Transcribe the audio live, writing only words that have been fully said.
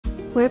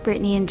We're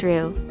Brittany and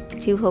Drew,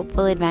 two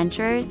hopeful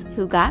adventurers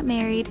who got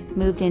married,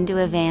 moved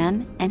into a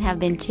van, and have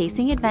been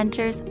chasing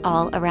adventures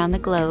all around the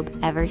globe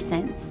ever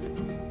since,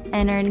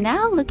 and are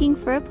now looking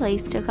for a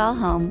place to call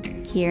home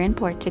here in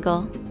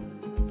Portugal.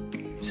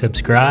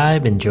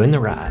 Subscribe and join the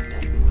ride.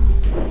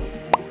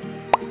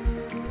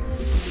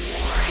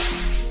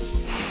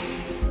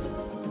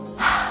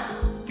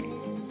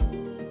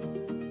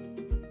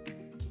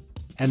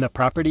 And the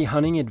property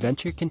hunting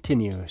adventure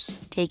continues.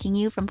 Taking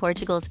you from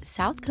Portugal's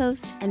south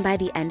coast, and by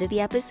the end of the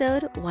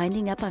episode,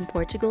 winding up on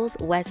Portugal's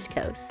west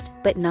coast.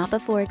 But not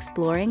before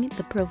exploring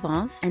the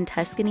Provence and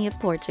Tuscany of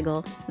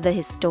Portugal, the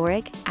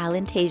historic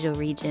Alentejo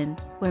region,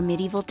 where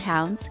medieval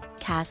towns,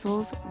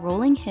 castles,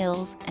 rolling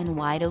hills, and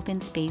wide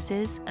open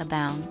spaces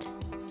abound.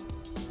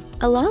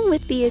 Along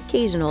with the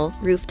occasional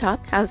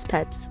rooftop house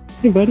pets.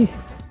 Hey, buddy.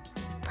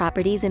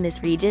 Properties in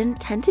this region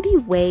tend to be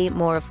way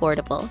more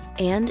affordable.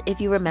 And if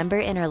you remember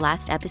in our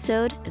last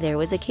episode, there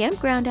was a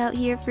campground out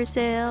here for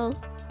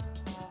sale.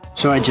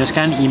 So I just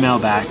got an email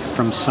back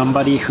from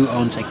somebody who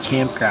owns a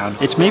campground.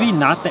 It's maybe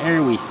not the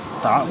area we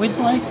thought we'd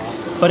like,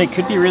 but it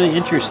could be really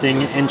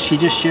interesting. And she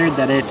just shared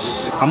that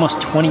it's almost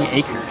 20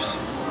 acres.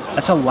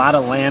 That's a lot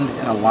of land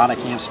and a lot of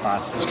camp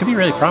spots. This could be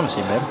really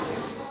promising, babe.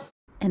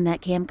 And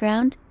that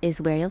campground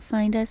is where you'll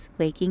find us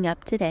waking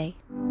up today.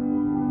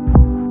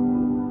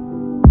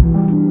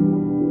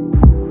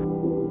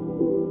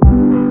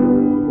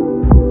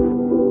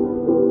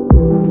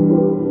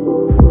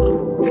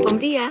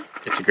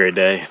 It's a great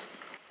day.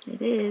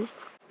 It is.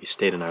 We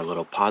stayed in our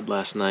little pod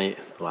last night,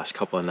 the last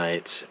couple of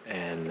nights,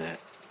 and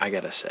I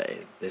gotta say,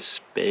 this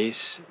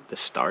space, the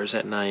stars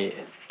at night,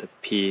 the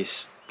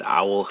peace, the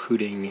owl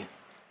hooting,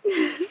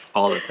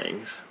 all the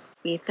things.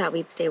 We thought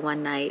we'd stay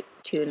 1 night,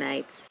 2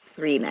 nights,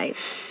 3 nights.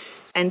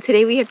 And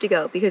today we have to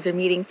go because we're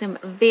meeting some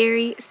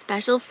very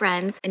special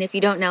friends. And if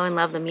you don't know and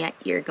love them yet,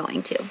 you're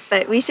going to.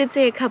 But we should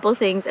say a couple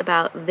things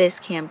about this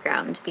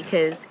campground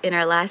because in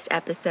our last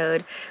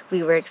episode,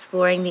 we were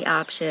exploring the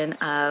option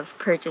of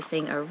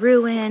purchasing a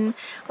ruin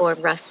or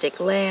rustic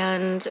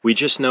land. We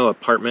just know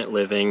apartment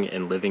living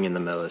and living in the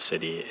middle of the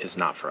city is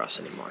not for us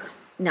anymore.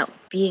 No,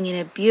 being in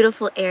a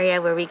beautiful area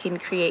where we can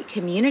create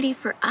community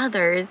for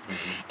others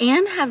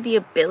and have the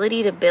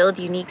ability to build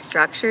unique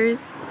structures,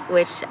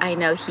 which I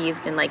know he's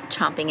been like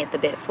chomping at the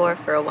bit for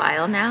a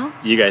while now.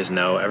 You guys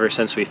know, ever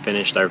since we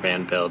finished our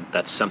van build,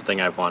 that's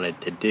something I've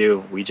wanted to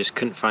do. We just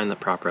couldn't find the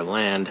proper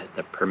land,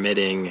 the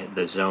permitting,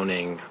 the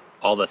zoning,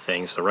 all the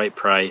things, the right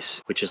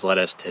price, which has led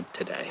us to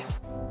today.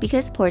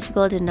 Because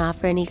Portugal didn't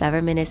offer any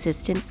government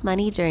assistance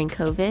money during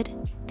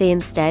COVID, they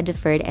instead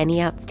deferred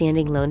any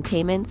outstanding loan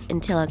payments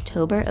until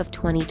October of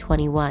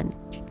 2021.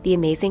 The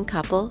amazing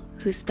couple,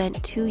 who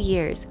spent 2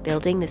 years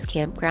building this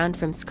campground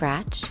from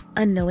scratch,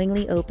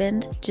 unknowingly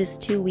opened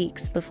just 2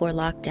 weeks before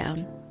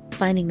lockdown,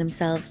 finding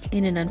themselves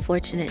in an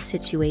unfortunate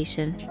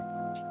situation.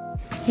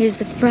 Here's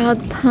the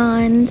frog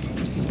pond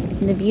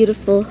and the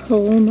beautiful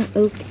holm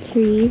oak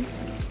trees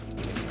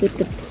with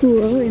the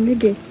pool in the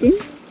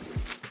distance.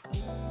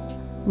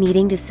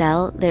 Needing to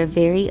sell their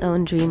very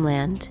own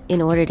dreamland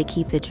in order to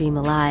keep the dream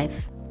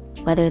alive,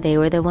 whether they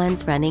were the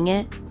ones running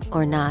it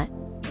or not.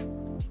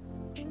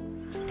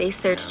 They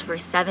searched for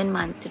 7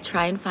 months to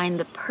try and find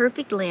the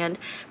perfect land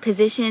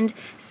positioned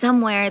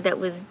somewhere that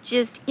was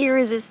just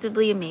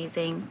irresistibly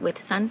amazing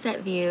with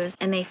sunset views,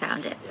 and they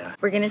found it. Yeah.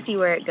 We're gonna see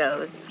where it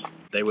goes.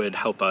 They would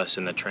help us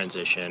in the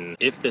transition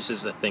if this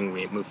is the thing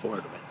we move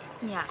forward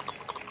with. Yeah.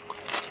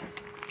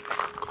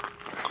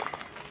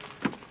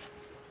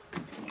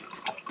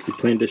 You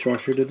playing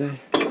dishwasher today?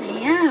 I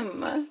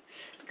am.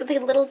 Look at the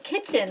little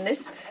kitchen. This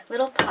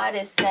little pod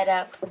is set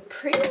up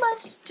pretty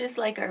much just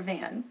like our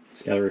van.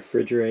 It's got a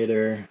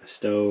refrigerator, a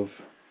stove,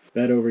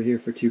 bed over here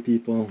for 2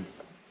 people.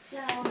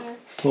 Shower.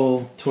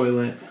 Full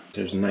toilet.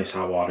 There's nice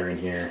hot water in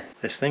here.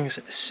 This thing's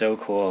so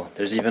cool.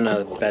 There's even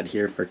a bed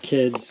here for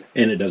kids,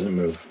 and it doesn't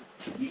move.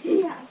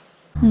 Yeah.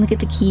 And look at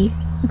the key.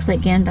 Looks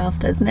like Gandalf,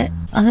 doesn't it?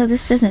 Although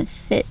this doesn't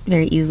fit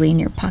very easily in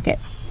your pocket.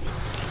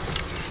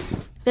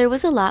 There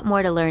was a lot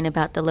more to learn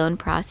about the loan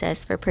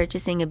process for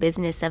purchasing a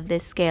business of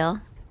this scale,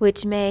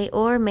 which may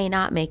or may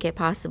not make it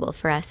possible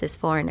for us as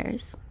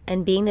foreigners.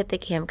 And being that the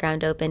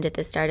campground opened at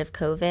the start of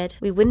COVID,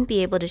 we wouldn't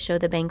be able to show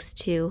the banks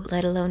 2,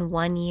 let alone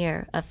 1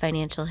 year of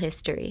financial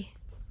history.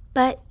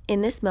 But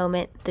in this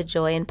moment, the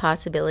joy and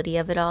possibility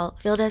of it all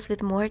filled us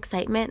with more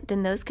excitement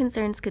than those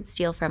concerns could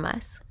steal from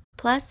us.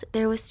 Plus,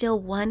 there was still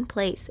one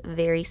place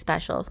very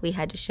special we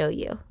had to show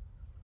you.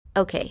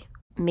 Okay,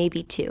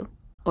 maybe 2.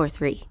 Or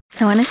 3.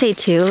 I want to say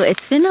 2.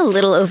 It's been a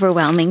little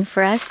overwhelming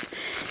for us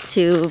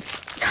to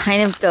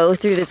kind of go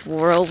through this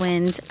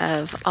whirlwind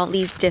of all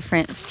these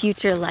different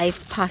future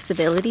life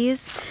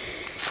possibilities,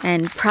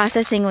 and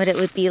processing what it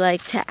would be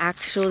like to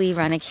actually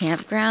run a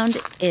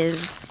campground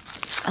is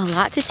a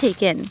lot to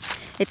take in.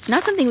 It's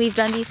not something we've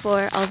done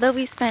before, although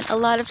we spent a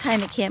lot of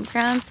time at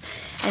campgrounds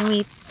and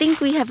we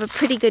think we have a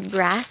pretty good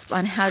grasp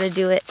on how to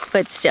do it,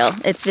 but still,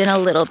 it's been a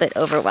little bit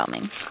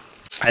overwhelming.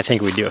 I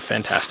think we do a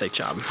fantastic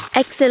job.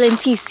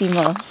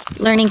 Excelentíssimo.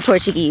 Learning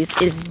Portuguese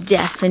is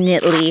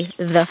definitely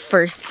the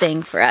first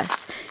thing for us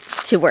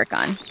to work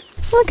on.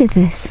 Look at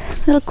this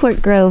little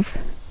cork grove.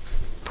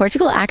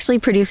 Portugal actually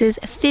produces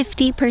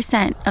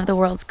 50% of the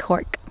world's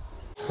cork.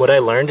 What I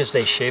learned is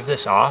they shave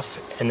this off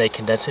and they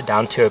condense it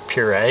down to a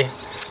puree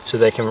so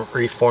they can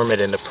reform it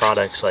into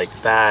products like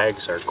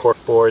bags or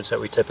cork boards that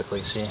we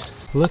typically see.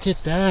 Look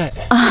at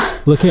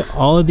that. Look at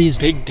all of these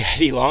big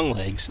daddy long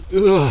legs.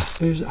 Ugh,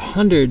 there's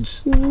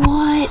hundreds.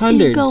 What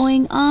is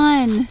going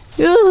on?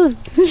 Ugh.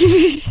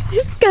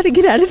 Just gotta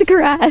get out of the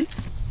grass.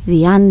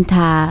 The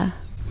Anta.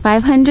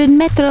 500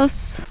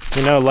 metros.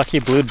 You know, Lucky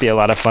Blue'd be a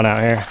lot of fun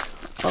out here.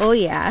 Oh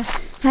yeah.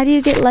 How do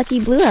you get Lucky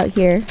Blue out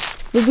here?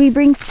 Did we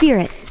bring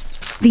spirit?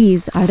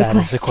 These are the questions.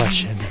 That is the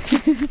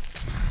question.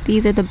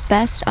 These are the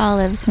best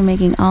olives for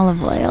making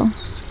olive oil.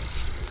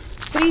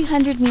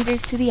 300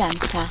 meters to the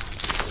Anta.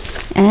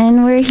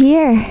 And we're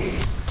here.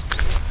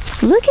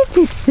 Look at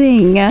this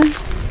thing.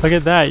 Look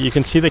at that. You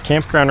can see the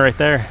campground right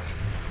there.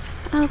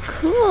 Oh,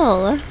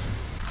 cool.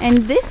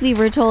 And this, we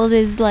were told,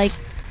 is like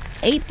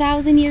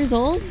 8,000 years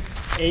old?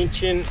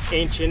 Ancient,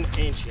 ancient,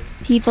 ancient.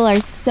 People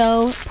are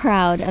so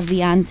proud of the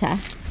Anta.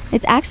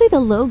 It's actually the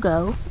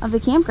logo of the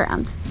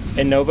campground.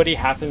 And nobody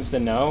happens to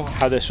know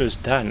how this was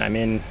done. I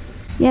mean...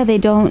 Yeah, they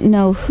don't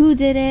know who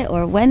did it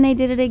or when they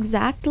did it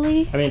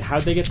exactly. I mean,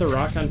 how'd they get the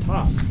rock on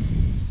top?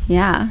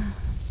 Yeah.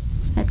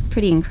 That's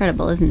pretty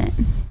incredible, isn't it?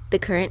 The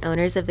current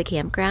owners of the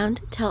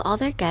campground tell all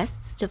their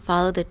guests to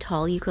follow the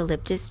tall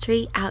eucalyptus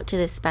tree out to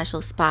this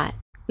special spot.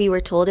 We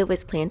were told it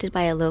was planted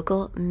by a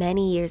local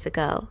many years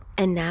ago,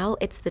 and now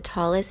it's the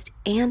tallest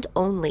and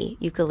only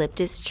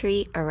eucalyptus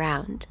tree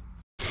around.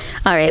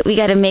 All right, we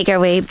got to make our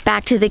way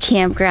back to the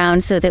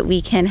campground so that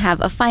we can have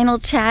a final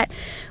chat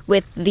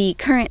with the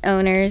current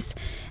owners,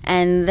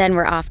 and then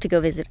we're off to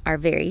go visit our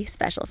very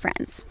special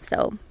friends.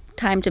 So,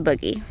 time to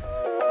boogie.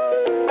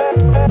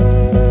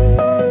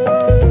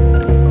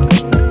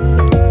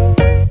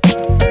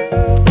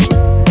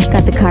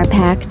 Got the car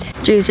packed.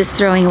 Drew's just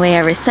throwing away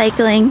our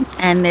recycling,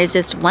 and there's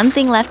just one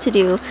thing left to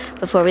do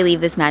before we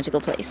leave this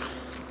magical place.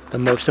 The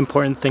most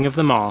important thing of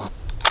them all.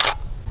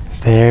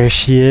 There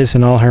she is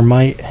in all her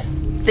might.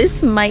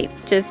 This might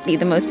just be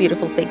the most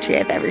beautiful fig tree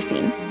I've ever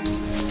seen.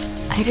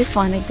 I just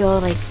want to go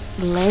like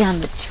lay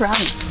on the trunk.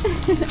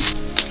 Look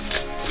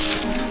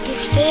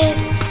at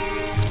this.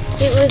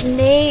 It was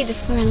made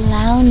for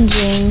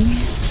lounging.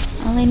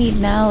 All I need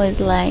now is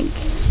like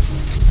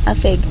a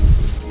fig.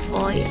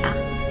 Oh yeah.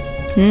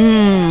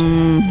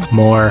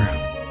 More.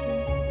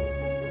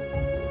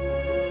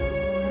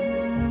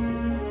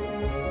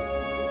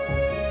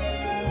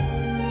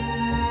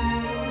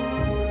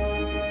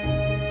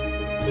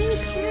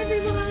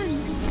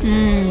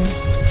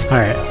 All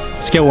right,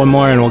 let's get one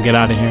more and we'll get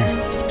out of here.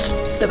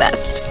 The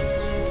best.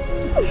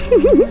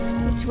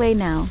 Which way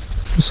now?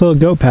 This little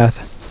goat path.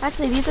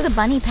 Actually, these are the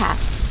bunny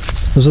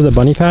paths. Those are the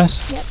bunny paths?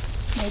 Yep,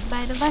 made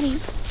by the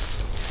bunnies.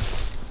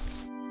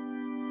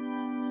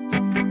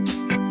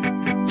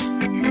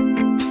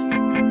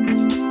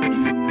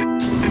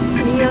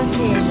 Rio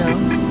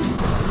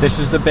Tejo. This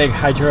is the big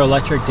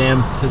hydroelectric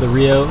dam to the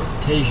Rio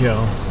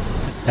Tejo.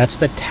 That's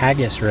the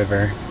Tagus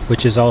River,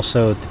 which is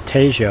also the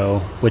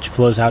Tejo, which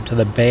flows out to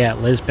the bay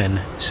at Lisbon.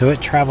 So it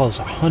travels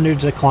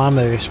hundreds of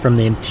kilometers from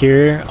the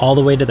interior all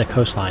the way to the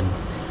coastline.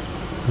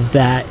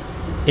 That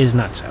is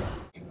nutso.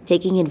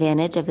 Taking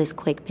advantage of this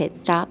quick pit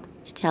stop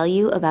to tell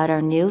you about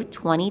our new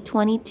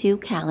 2022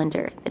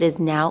 calendar that is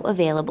now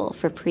available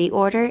for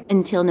pre-order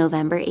until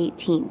November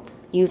 18th.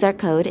 Use our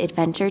code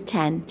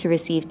ADVENTURE10 to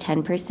receive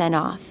 10%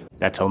 off.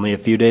 That's only a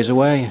few days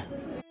away.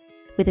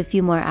 With a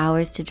few more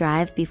hours to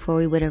drive before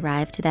we would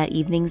arrive to that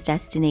evening's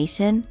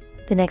destination,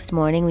 the next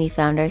morning we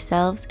found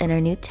ourselves in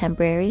our new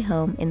temporary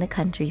home in the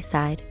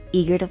countryside,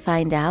 eager to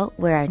find out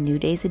where our new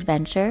day's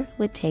adventure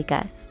would take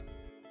us.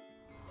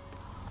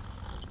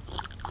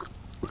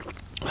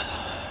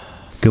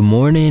 Good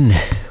morning.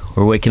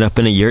 We're waking up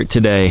in a yurt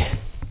today.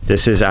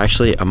 This is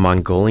actually a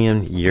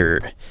Mongolian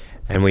yurt,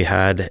 and we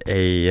had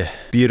a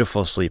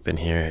beautiful sleep in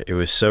here. It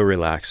was so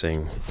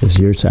relaxing. This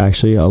yurt's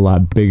actually a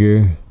lot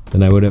bigger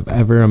than I would have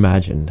ever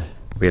imagined.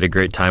 We had a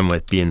great time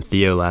with B and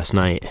Theo last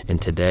night,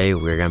 and today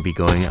we're gonna be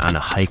going on a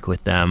hike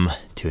with them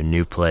to a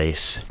new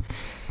place.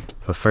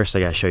 But first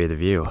I gotta show you the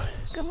view.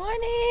 Good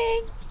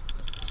morning.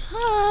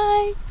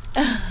 Hi.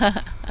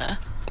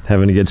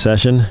 Having a good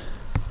session?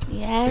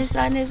 Yes, the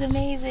sun is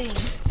amazing.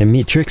 And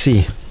meet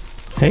Trixie.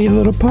 Hey,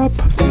 little pup.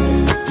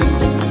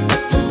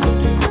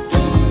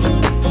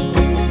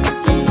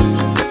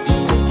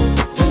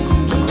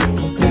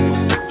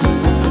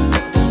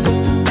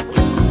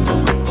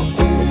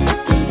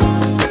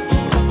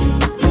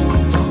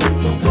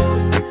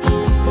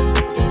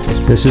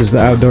 This is the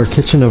outdoor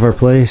kitchen of our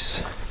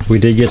place. We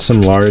did get some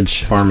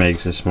large farm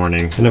eggs this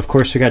morning. And of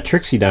course we got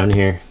Trixie down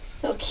here.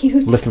 So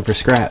cute. Looking for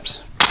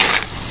scraps.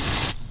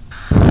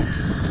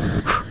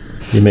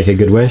 You make a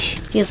good wish?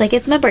 Feels like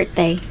it's my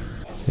birthday.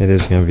 It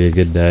is gonna be a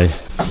good day.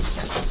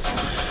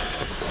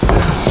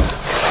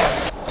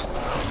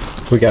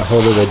 We got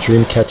hold of the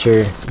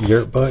Dreamcatcher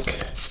yurt book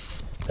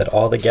that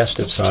all the guests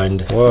have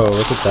signed. Whoa,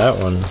 look at that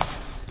one.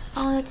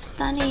 Oh, that's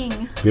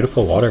stunning.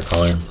 Beautiful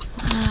watercolor.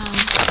 Wow.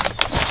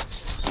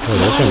 Oh,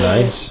 those are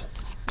nice.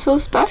 So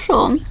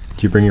special. Do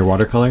you bring your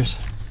watercolors?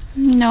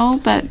 No,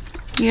 but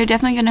you're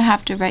definitely gonna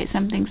have to write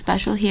something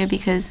special here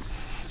because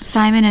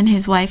Simon and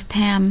his wife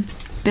Pam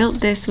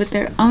built this with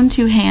their own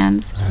 2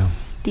 hands. Wow.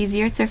 These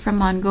yurts are from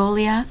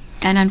Mongolia,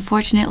 and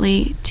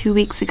unfortunately 2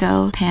 weeks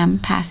ago Pam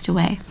passed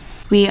away.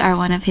 We are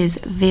one of his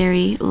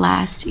very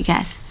last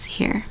guests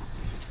here,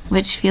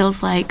 which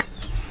feels like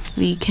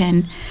we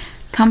can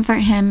comfort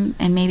him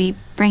and maybe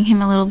bring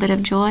him a little bit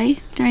of joy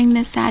during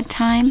this sad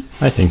time.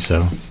 I think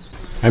so.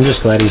 I'm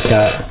just glad he's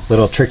got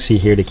little Trixie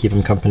here to keep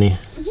him company.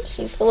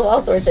 She's full of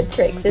all sorts of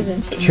tricks,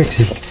 isn't she?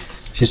 Trixie.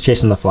 She's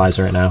chasing the flies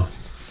right now.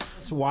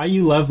 So why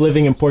you love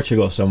living in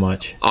Portugal so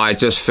much? I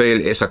just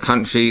feel it's a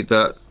country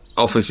that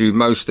offers you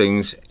most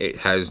things. It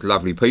has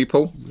lovely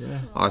people. Yeah.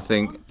 I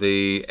think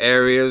the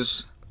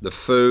areas, the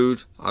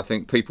food, I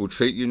think people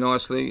treat you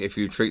nicely if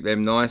you treat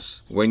them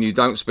nice. When you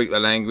don't speak the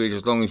language,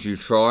 as long as you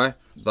try,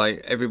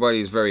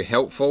 everybody is very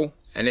helpful,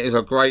 and it's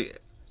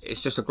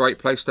just a great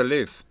place to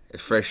live.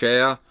 It's fresh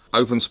air,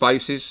 open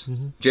spaces.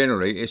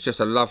 Generally, it's just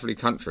a lovely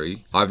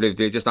country. I've lived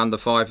here just under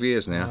 5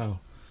 years now. Wow.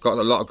 Got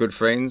a lot of good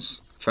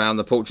friends. Found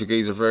the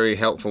Portuguese are very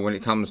helpful when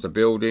it comes to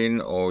building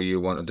or you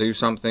want to do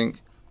something.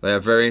 They are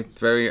very,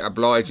 very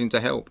obliging to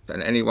help.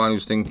 And anyone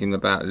who's thinking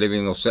about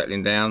living or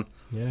settling down,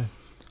 Yeah.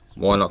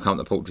 why not come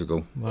to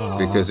Portugal? Aww.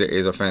 Because it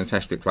is a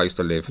fantastic place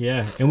to live.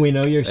 Yeah, and we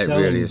know you're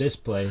selling really is. this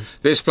place.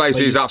 This place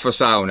Please. is up for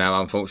sale now,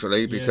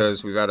 unfortunately,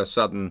 because we've had a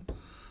sudden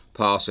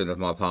passing of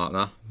my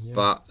partner. Yeah.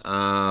 But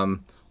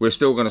we're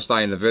still going to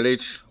stay in the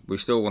village. We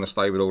still want to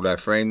stay with all our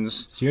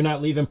friends. So you're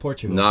not leaving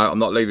Portugal? No, I'm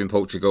not leaving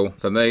Portugal.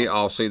 For me,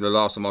 I'll see the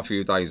last of my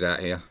few days out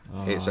here.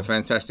 It's a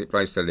fantastic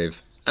place to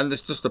live. And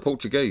it's just the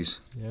Portuguese.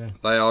 Yeah.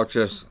 They are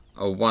just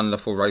a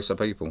wonderful race of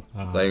people.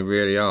 They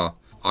really are.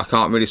 I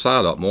can't really say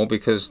a lot more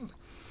because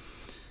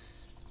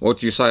what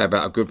do you say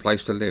about a good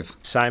place to live?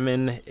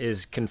 Simon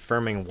is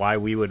confirming why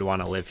we would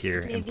want to live here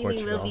in Portugal.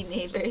 Maybe we will be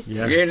neighbors.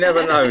 Yeah. You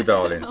never know,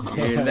 darling.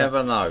 You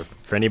never know.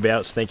 For anybody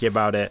else thinking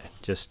about it,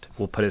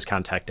 we'll put his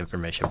contact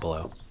information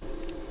below.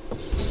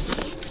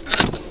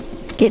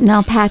 Getting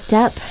all packed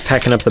up.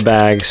 Packing up the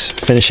bags,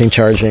 finishing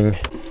charging.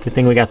 Good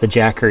thing we got the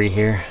Jackery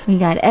here. We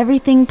got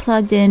everything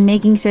plugged in,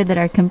 making sure that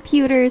our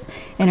computers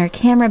and our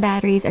camera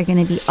batteries are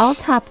gonna be all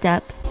topped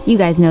up. You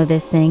guys know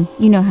this thing.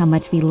 You know how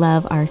much we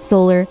love our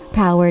solar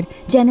powered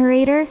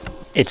generator.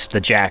 It's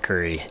the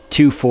Jackery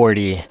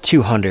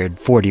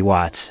 240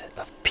 watts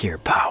of pure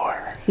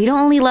power. We don't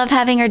only love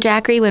having our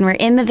Jackery when we're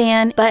in the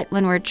van, but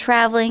when we're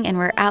traveling and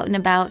we're out and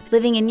about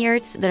living in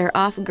yurts that are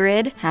off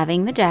grid,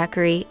 having the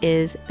Jackery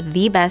is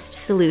the best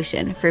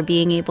solution for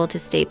being able to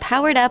stay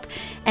powered up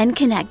and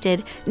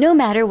connected no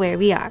matter where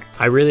we are.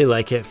 I really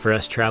like it for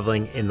us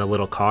traveling in the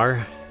little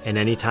car, and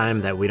anytime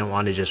that we don't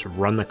want to just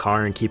run the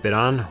car and keep it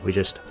on, we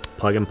just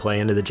plug and play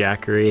into the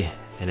Jackery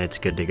and it's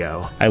good to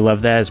go. I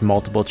love that it has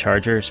multiple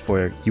chargers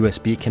for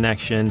USB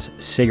connections,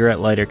 cigarette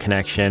lighter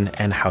connection,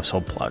 and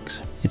household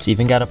plugs. It's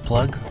even got a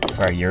plug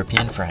for our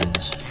European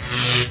friends.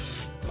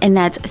 And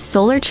that's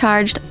solar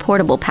charged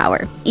portable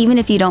power. Even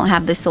if you don't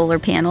have the solar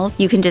panels,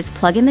 you can just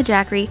plug in the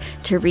Jackery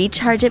to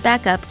recharge it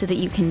back up so that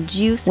you can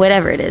juice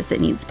whatever it is that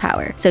needs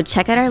power. So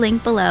check out our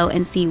link below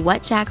and see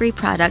what Jackery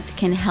product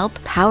can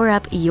help power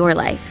up your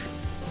life.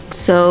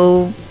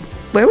 So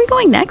where are we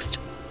going next?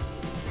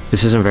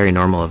 This isn't very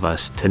normal of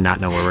us to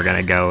not know where we're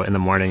gonna go in the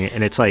morning,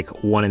 and it's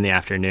like 1 in the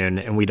afternoon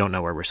and we don't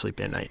know where we're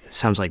sleeping at night.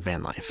 Sounds like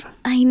van life.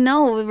 I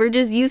know, we're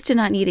just used to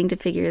not needing to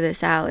figure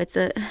this out. It's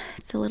a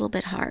little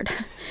bit hard.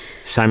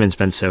 Simon's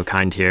been so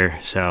kind here,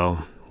 so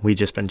we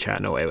just been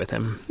chatting away with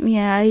him.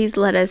 Yeah, he's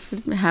let us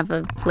have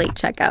a late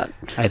checkout.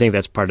 I think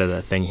that's part of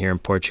the thing here in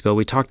Portugal.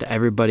 We talk to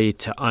everybody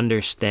to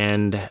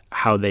understand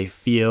how they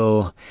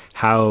feel,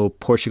 how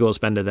Portugal has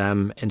been to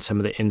them, and some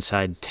of the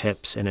inside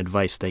tips and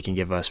advice they can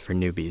give us for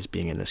newbies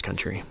being in this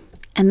country.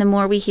 And the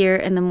more we hear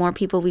and the more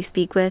people we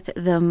speak with,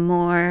 the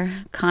more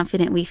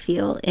confident we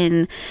feel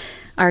in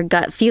our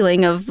gut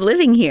feeling of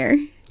living here.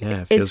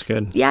 Yeah, it feels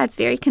good. Yeah, it's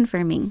very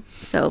confirming.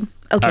 So,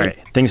 okay. All right,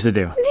 things to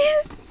do.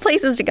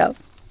 Places to go.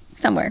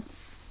 Somewhere.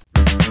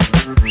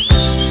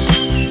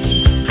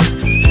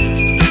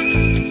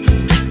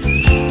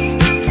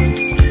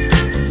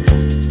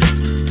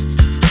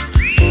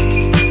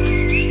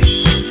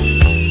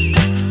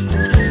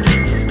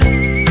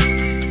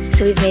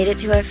 So we've made it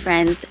to our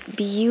friend's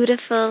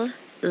beautiful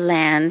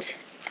land,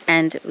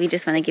 and we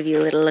just want to give you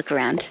a little look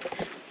around.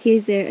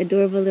 Here's their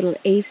adorable little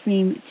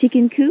A-frame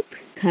chicken coop,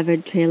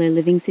 covered trailer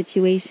living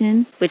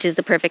situation, which is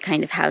the perfect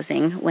kind of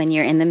housing when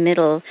you're in the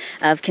middle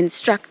of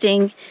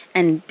constructing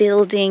and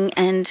building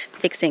and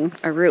fixing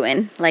a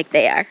ruin like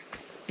they are.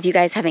 If you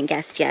guys haven't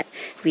guessed yet,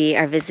 we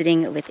are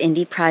visiting with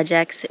indie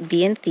projects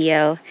B and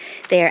Theo.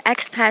 They are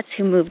expats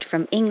who moved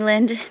from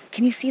England.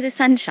 Can you see the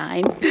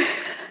sunshine?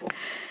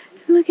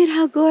 Look at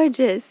how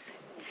gorgeous.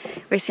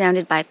 We're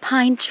surrounded by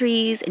pine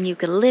trees and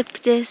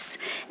eucalyptus,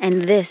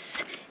 and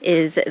this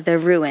is the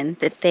ruin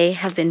that they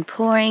have been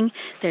pouring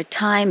their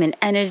time and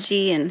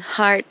energy and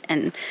heart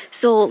and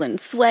soul and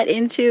sweat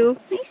into.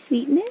 My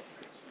sweetness.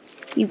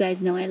 You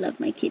guys know I love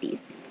my kitties.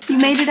 You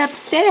made it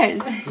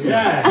upstairs.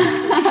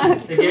 Yeah.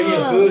 They gave me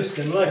a boost,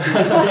 and look, you're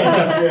just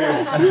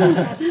standing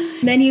up there.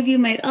 Many of you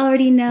might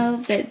already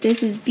know that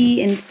this is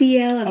Bea and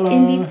Theo of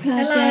Indie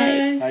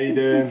Projects. How you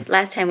doing?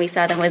 Last time we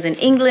saw them was in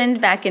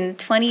England back in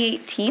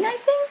 2018, I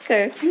think,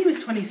 or? I think it was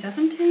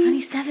 2017.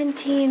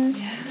 2017.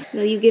 Yeah.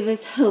 Will you give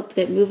us hope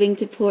that moving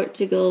to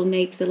Portugal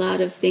makes a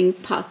lot of things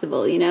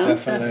possible, you know?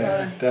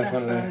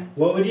 Definitely.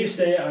 What would you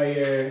say are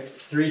your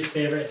 3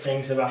 favorite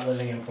things about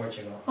living in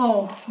Portugal?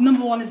 Oh,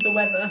 number 1 is the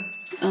weather.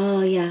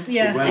 Oh, yeah.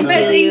 Yeah, weather.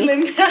 compared to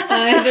England.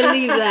 I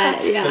believe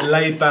that, The yeah.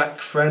 laid back,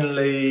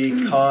 friendly,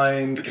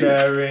 kind,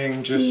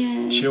 caring, just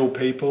chill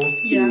people.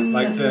 Yeah,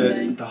 Like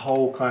definitely. the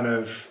whole kind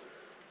of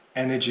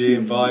energy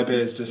and vibe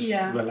is just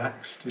Yeah.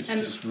 relaxed. It's And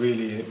just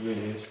really, it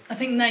really is. I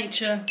think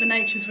the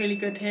nature's really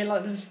good here.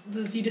 Like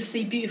there's you just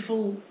see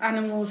beautiful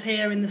animals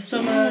here in the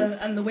summer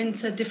and the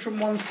winter, different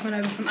ones coming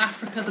over from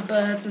Africa, the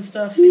birds and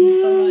stuff. In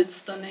the summer, it's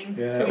stunning.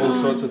 Yeah, all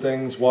sorts of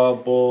things,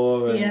 wild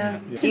boar. And, Yeah.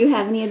 Do you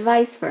have any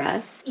advice for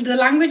us? The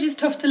language is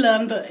tough to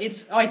learn, but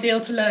it's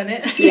ideal to learn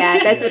it. Yeah,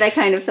 that's what I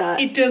kind of thought.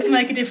 It does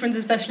make a difference,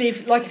 especially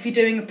if you're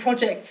doing a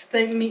project.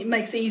 It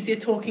makes it easier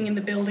talking in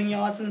the building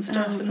yards and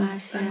stuff,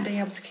 and being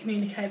able to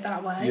communicate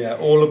that way. Yeah,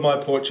 all of my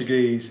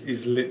Portuguese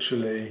is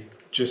literally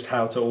just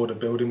how to order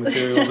building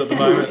materials at the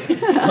moment.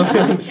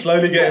 I'm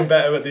slowly getting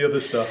better at the other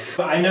stuff.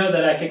 But I know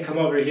that I could come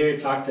over here and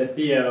talk to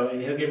Theo, and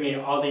he'll give me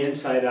all the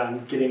insight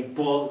on getting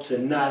bolts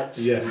and nuts.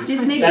 Yes.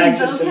 Just make Bags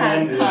some of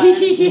vocab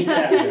cement.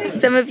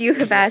 cards. Some of you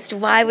have asked,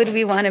 why would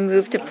we want to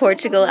move to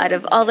Portugal out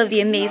of all of the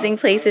amazing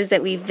places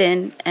that we've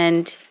been?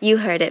 And you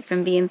heard it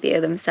from Bea and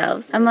Theo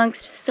themselves,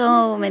 amongst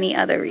so many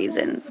other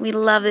reasons. We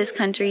love this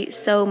country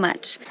so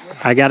much.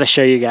 I gotta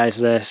show you guys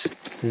this.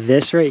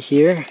 This right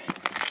here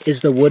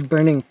is the wood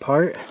burning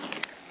part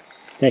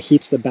that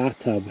heats the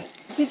bathtub.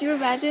 Could you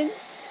imagine?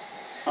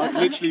 I've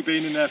literally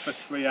been in there for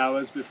 3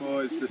 hours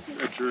before. It's just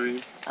a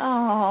dream.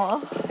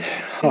 Oh,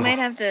 we might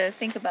have to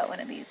think about one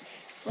of these.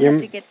 We'll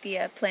have to get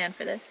the plan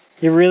for this.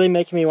 You're really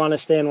making me want to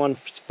stay in one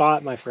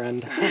spot, my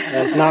friend,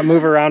 and not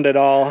move around at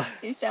all.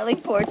 You're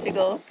selling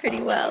Portugal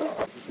pretty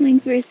well. Going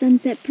for a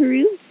sunset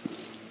peruse?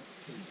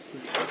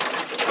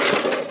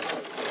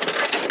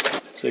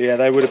 So yeah,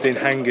 they would have been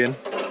hanging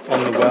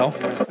on the well,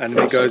 and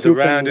it goes Scooping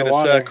around the in a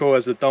water. circle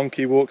as the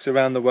donkey walks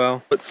around the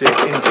well, puts it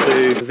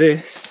into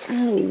this,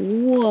 Oh,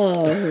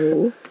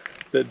 whoa.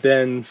 that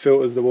then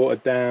filters the water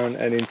down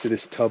and into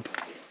this tub.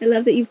 I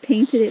love that you've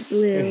painted it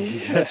blue.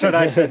 That's what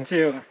I said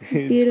too.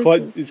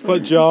 It's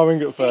quite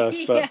jarring at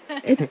first, but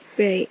It's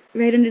great.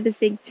 Right under the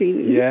fig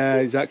tree. yeah,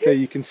 exactly.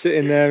 You can sit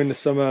in there in the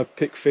summer,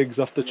 pick figs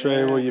off the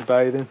tree while you're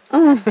bathing.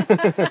 Oh,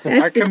 that's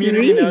Our the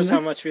community dream. knows how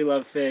much we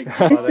love figs.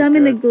 There's they're some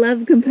in the good.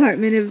 glove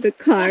compartment of the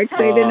car because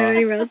I didn't know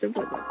anywhere else to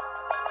put them.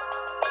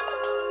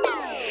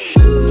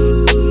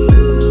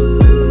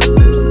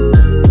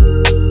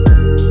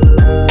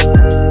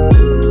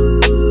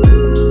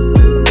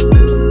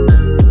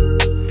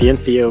 Bea and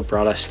Theo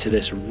brought us to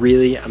this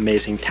really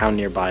amazing town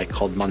nearby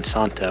called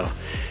Monsanto,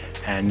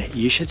 and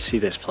you should see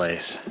this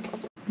place.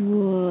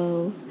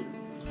 Whoa.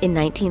 In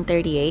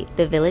 1938,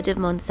 the village of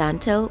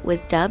Monsanto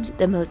was dubbed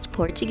the most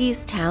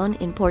Portuguese town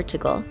in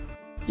Portugal.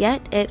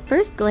 Yet, at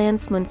first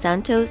glance,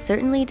 Monsanto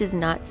certainly does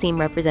not seem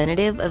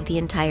representative of the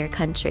entire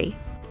country.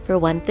 For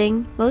one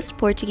thing, most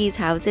Portuguese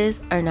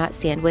houses are not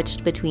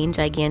sandwiched between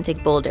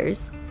gigantic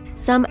boulders.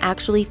 Some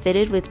actually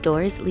fitted with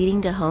doors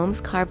leading to homes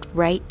carved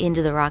right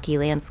into the rocky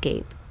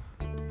landscape.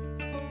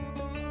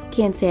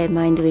 Can't say I'd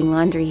mind doing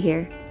laundry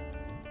here.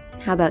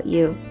 How about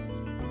you?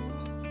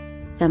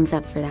 Thumbs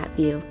up for that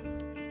view.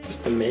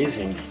 Just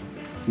amazing.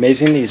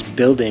 Amazing these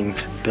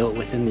buildings built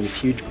within these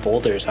huge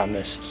boulders on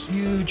this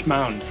huge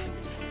mound.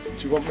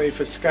 Do you want me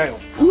for scale?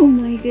 Oh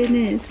my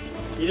goodness.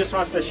 He just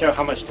wants to show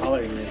how much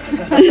taller he is.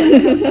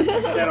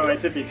 Stand on my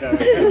tippy toes.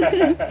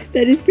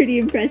 That is pretty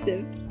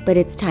impressive. But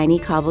it's tiny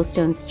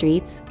cobblestone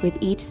streets, with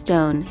each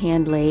stone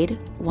hand-laid,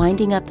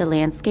 winding up the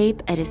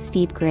landscape at a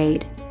steep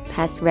grade,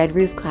 past red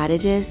roof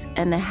cottages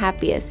and the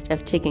happiest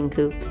of chicken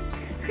coops.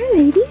 Hi,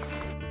 ladies.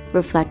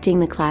 Reflecting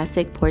the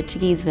classic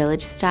Portuguese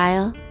village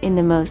style in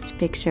the most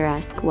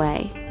picturesque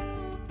way.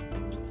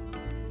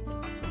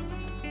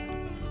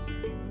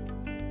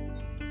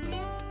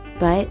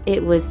 But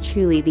it was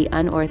truly the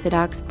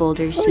unorthodox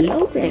boulder shape that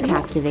opens.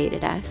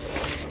 captivated us.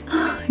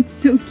 Oh, it's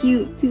so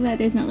cute. Too bad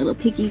there's not little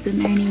piggies in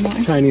there anymore.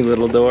 Tiny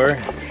little door.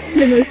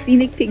 The most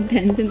scenic pig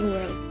pens in the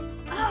world.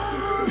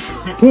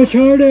 Push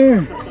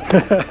harder!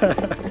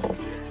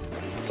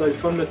 So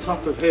from the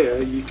top of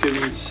here, you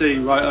can see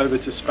right over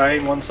to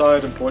Spain one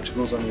side and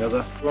Portugal's on the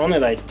other. We're only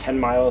like 10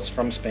 miles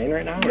from Spain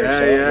right now. or so?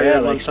 Yeah.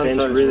 Like Spain's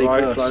Monsanto's really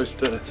right close.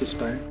 to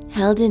Spain.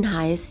 Held in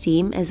high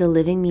esteem as a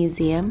living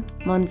museum,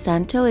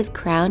 Monsanto is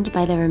crowned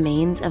by the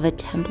remains of a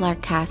Templar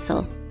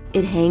castle.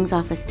 It hangs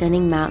off a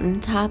stunning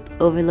mountaintop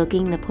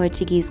overlooking the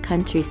Portuguese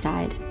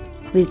countryside,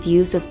 with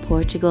views of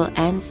Portugal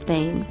and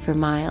Spain for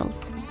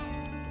miles.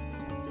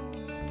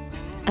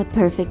 A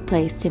perfect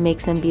place to make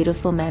some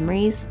beautiful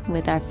memories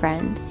with our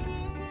friends.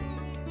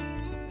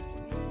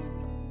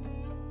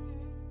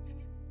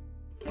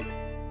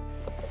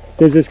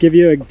 Does this give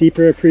you a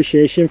deeper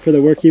appreciation for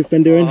the work you've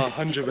been doing?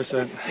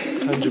 100%,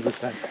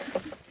 100%.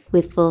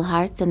 With full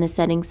hearts and the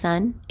setting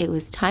sun, it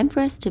was time for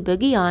us to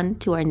boogie on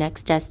to our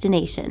next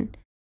destination.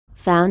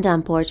 Found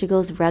on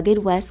Portugal's rugged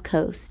west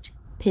coast,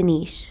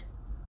 Peniche.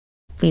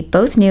 We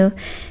both knew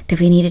that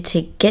we needed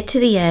to get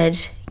to the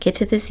edge, get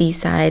to the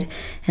seaside,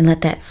 and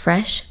let that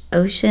fresh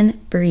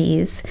ocean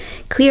breeze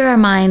clear our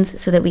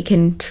minds so that we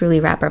can truly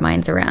wrap our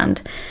minds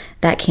around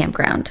that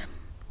campground.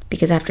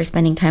 Because after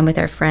spending time with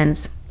our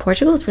friends,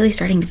 Portugal is really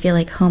starting to feel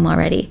like home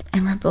already.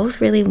 And we're both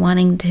really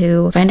wanting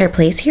to find our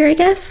place here, I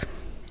guess.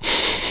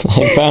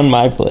 I found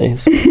my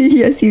place.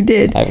 Yes, you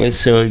did. I was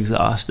so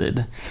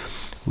exhausted.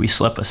 We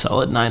slept a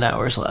solid 9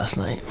 hours last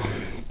night.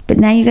 But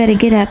now you gotta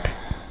get up.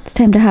 It's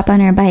time to hop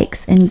on our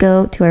bikes and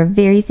go to our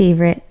very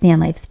favorite van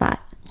life spot.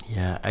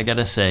 Yeah, I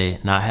gotta say,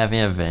 not having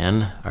a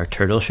van, our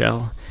turtle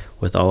shell,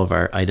 with all of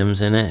our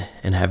items in it,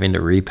 and having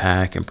to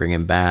repack and bring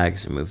in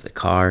bags and move the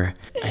car.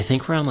 I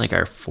think we're on like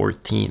our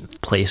 14th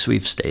place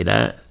we've stayed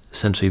at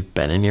since we've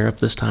been in Europe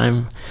this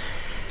time.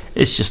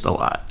 It's just a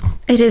lot.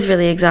 It is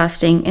really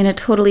exhausting in a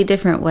totally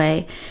different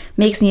way.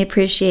 Makes me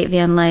appreciate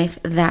van life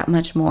that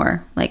much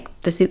more. Like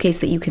the suitcase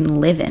that you can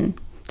live in,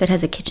 that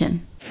has a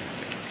kitchen.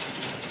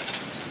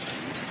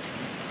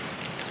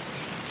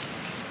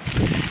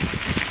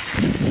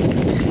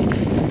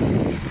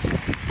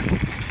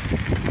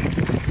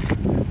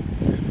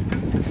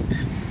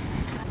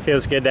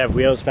 Feels good to have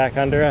wheels back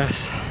under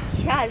us.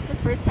 Yeah, it's the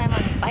first time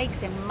on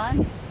bikes in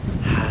months.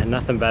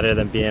 Nothing better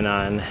than being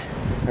on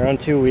our own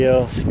two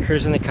wheels,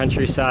 cruising the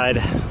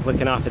countryside,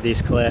 looking off at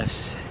these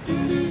cliffs.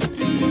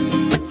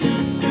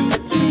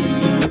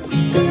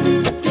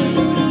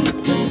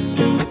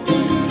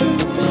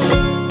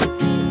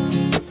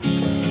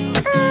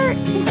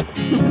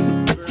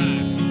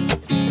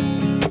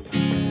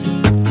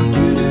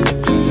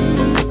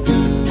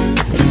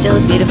 It's still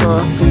as beautiful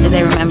as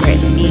I remember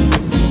it to be.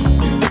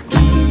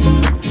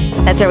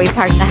 That's where we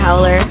parked the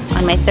howler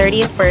on my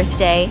 30th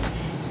birthday,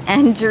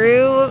 and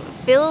Drew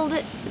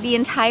filled the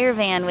entire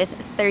van with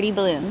 30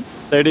 balloons.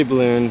 30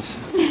 balloons,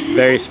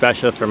 very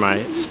special for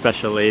my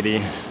special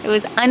lady. It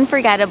was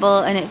unforgettable,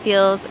 and it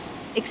feels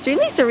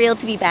extremely surreal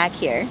to be back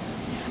here.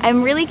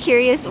 I'm really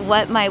curious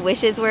what my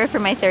wishes were for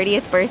my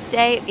 30th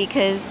birthday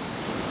because,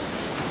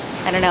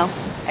 I don't know,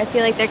 I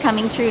feel like they're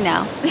coming true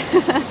now.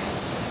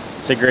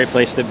 It's a great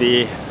place to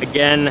be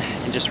again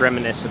and just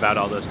reminisce about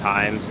all those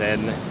times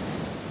and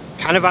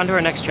kind of on to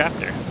our next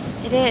chapter.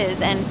 It is,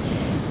 and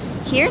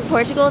here in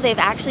Portugal, they've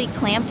actually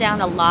clamped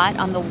down a lot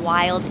on the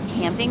wild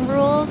camping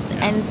rules,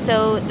 and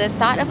so the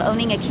thought of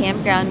owning a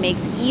campground makes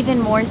even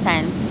more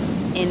sense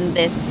in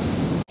this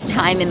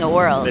time in the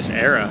world. This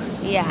era.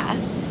 Yeah,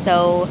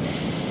 so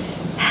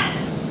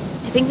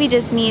I think we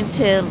just need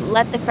to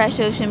let the fresh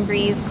ocean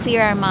breeze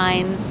clear our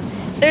minds.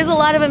 There's a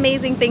lot of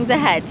amazing things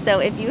ahead, so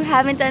if you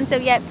haven't done so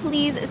yet,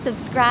 please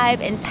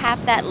subscribe and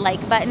tap that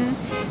like button.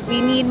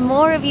 We need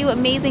more of you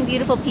amazing,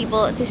 beautiful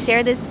people to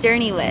share this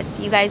journey with.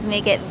 You guys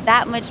make it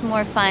that much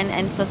more fun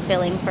and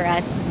fulfilling for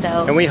us,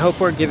 so. And we hope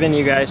we're giving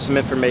you guys some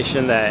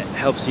information that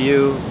helps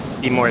you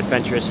be more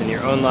adventurous in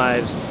your own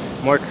lives,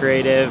 more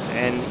creative,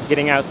 and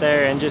getting out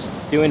there and just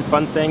doing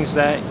fun things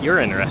that you're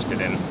interested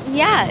in.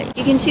 Yeah,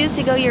 you can choose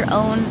to go your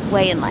own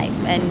way in life,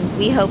 and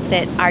we hope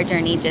that our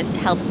journey just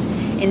helps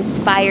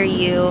inspire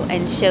you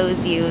and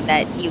shows you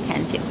that you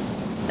can too.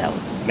 So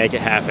make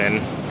it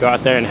happen. Go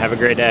out there and have a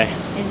great day.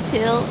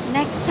 Until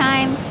next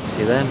time.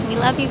 See you then. We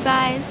love you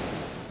guys.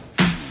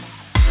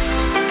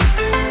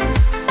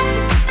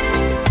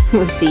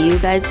 We'll see you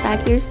guys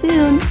back here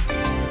soon.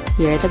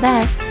 You're the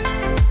best.